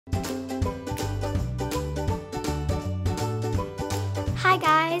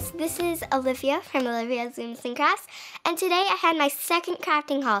guys, this is Olivia from Olivia Zooms and Crafts, and today I had my second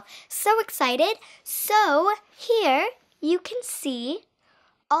crafting haul. So excited! So here you can see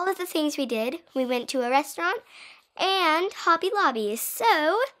all of the things we did. We went to a restaurant and Hobby Lobby.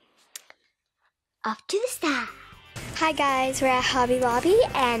 So off to the start. Hi guys, we're at Hobby Lobby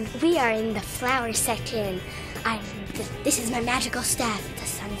and we are in the flower section. This is my magical staff, the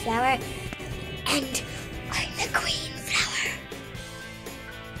sunflower, and I'm the queen flower.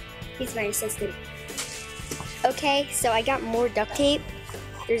 He's my assistant. Okay, so I got more duct tape.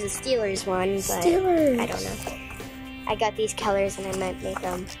 There's a Steelers one, but I don't know. I got these colors and I might make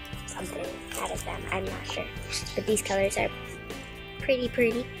something out of them. I'm not sure. But these colors are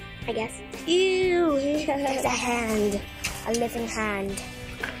pretty, I guess. Ew! There's a hand. A living hand.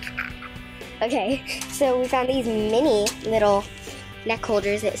 Okay, so we found these mini little neck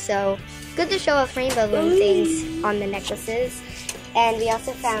holders. It's so good to show off rainbow balloon things on the necklaces. And we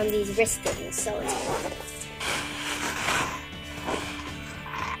also found these wrist things, so it's cool.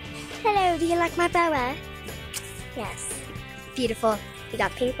 Hello, do you like my boa? Yes. Beautiful. We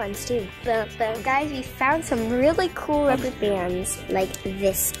got pink ones too. But guys, we found some really cool rubber bands like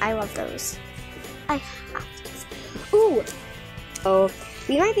this. I love those. I have this. Ooh! Oh,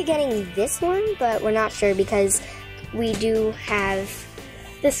 we might be getting this one, but we're not sure because we do have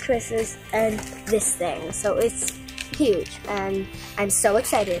this Christmas and this thing. So it's huge and I'm so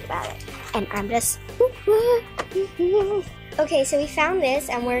excited about it. And I'm just... Okay, so we found this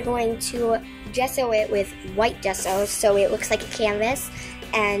and we're going to gesso it with white gesso so it looks like a canvas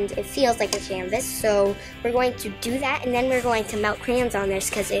and it feels like a canvas. So we're going to do that and then we're going to melt crayons on this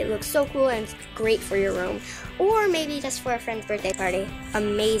because it looks so cool and it's great for your room. Or maybe just for a friend's birthday party.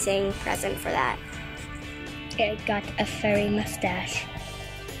 Amazing present for that. I got a furry mustache.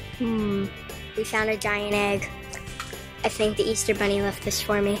 We found a giant egg. I think the Easter Bunny left this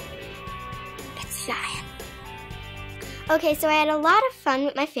for me. It's giant. Okay, so I had a lot of fun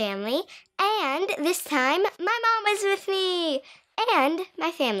with my family, and this time, my mom was with me, and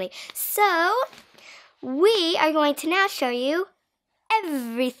my family. So, we are going to now show you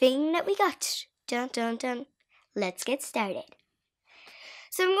everything that we got. Dun, dun, dun. Let's get started.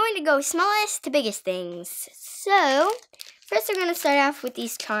 So, I'm going to go smallest to biggest things. So, first we're going to start off with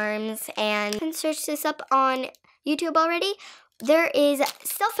these charms, and you can search this up on YouTube already. There is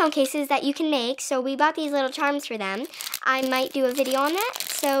cell phone cases that you can make, so we bought these little charms for them. I might do a video on that,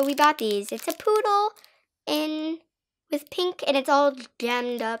 so we bought these. It's a poodle with pink, and it's all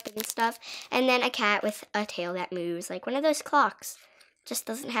gemmed up and stuff, and then a cat with a tail that moves, like one of those clocks. Just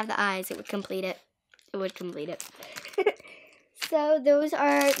doesn't have the eyes. It would complete it. It would complete it. So those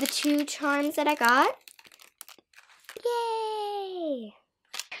are the two charms that I got. Yay!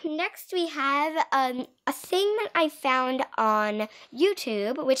 Next we have a thing that I found on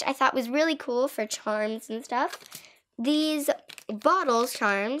YouTube, which I thought was really cool for charms and stuff. These bottles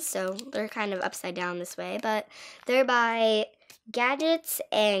charms, so they're kind of upside down this way, but they're by Gadgets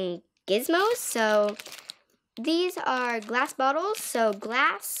and Gizmos. So these are glass bottles, so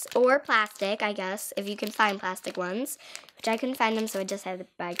glass or plastic, I guess, if you can find plastic ones, which I couldn't find them, so I just had to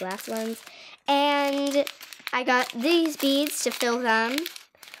buy glass ones. And I got these beads to fill them.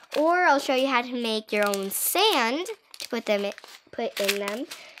 Or I'll show you how to make your own sand to put in them,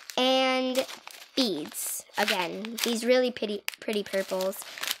 and beads. Again, these really pretty purples,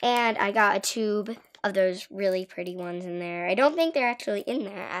 and I got a tube of those really pretty ones in there. I don't think they're actually in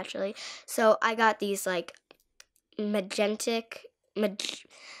there, actually. So I got these like magenta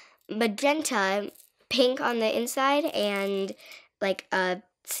pink on the inside and like a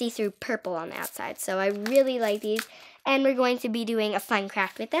see-through purple on the outside. So I really like these. And we're going to be doing a fun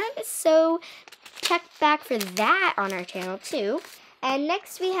craft with them, so check back for that on our channel too. And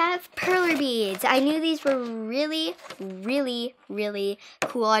next we have perler beads. I knew these were really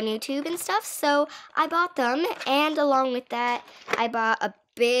cool on YouTube and stuff, so I bought them, and along with that, I bought a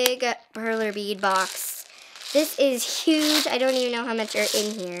big perler bead box. This is huge. I don't even know how much are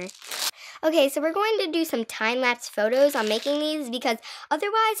in here. Okay, so we're going to do some time-lapse photos on making these because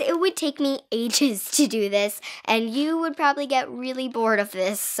otherwise it would take me ages to do this and you would probably get really bored of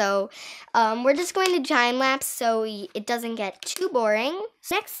this. So we're just going to time-lapse so it doesn't get too boring.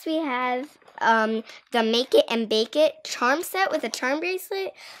 Next we have the Make It and Bake It charm set with a charm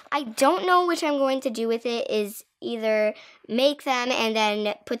bracelet. I don't know which I'm going to do with it. Is either make them and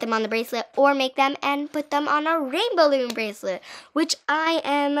then put them on the bracelet or make them and put them on a rainbow balloon bracelet, which I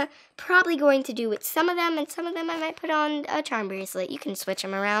am probably going to do with some of them, and some of them I might put on a charm bracelet. You can switch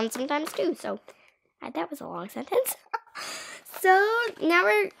them around sometimes too, so that was a long sentence. So now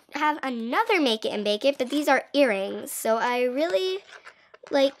we have another Make It and Bake It, but these are earrings. So I really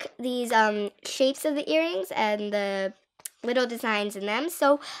like these shapes of the earrings and the little designs in them.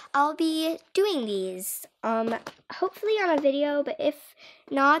 So I'll be doing these hopefully on a video, but if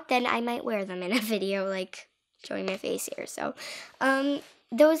not, then I might wear them in a video, like showing my face here. So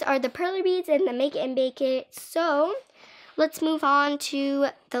those are the perler beads and the make it and bake it. So let's move on to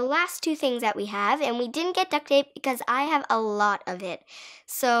the last two things that we have. And we didn't get duct tape because I have a lot of it.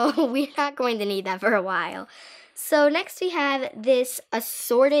 So we're not going to need that for a while. So next we have this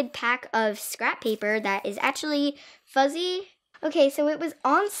assorted pack of scrap paper that is actually fuzzy. Okay, so it was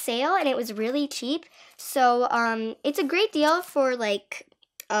on sale and it was really cheap. So it's a great deal for like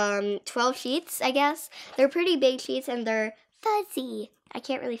 12 sheets, I guess. They're pretty big sheets and they're fuzzy. I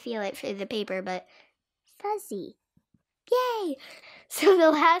can't really feel it for the paper, but fuzzy. Yay! So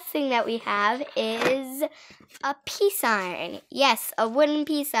the last thing that we have is a peace sign. Yes, a wooden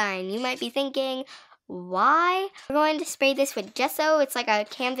peace sign. You might be thinking, why? We're going to spray this with gesso. It's like a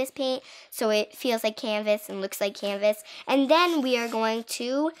canvas paint, so it feels like canvas and looks like canvas. And then we are going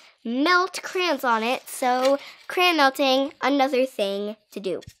to melt crayons on it. So crayon melting, another thing to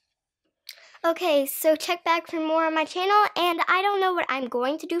do. Okay, so check back for more on my channel, and I don't know what I'm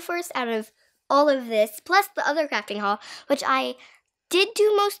going to do first out of all of this, plus the other crafting haul, which I did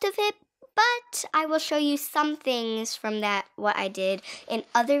do most of it, but I will show you some things from that, what I did in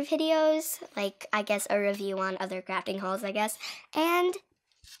other videos, like I guess a review on other crafting hauls, I guess, and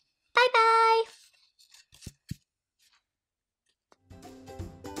bye-bye!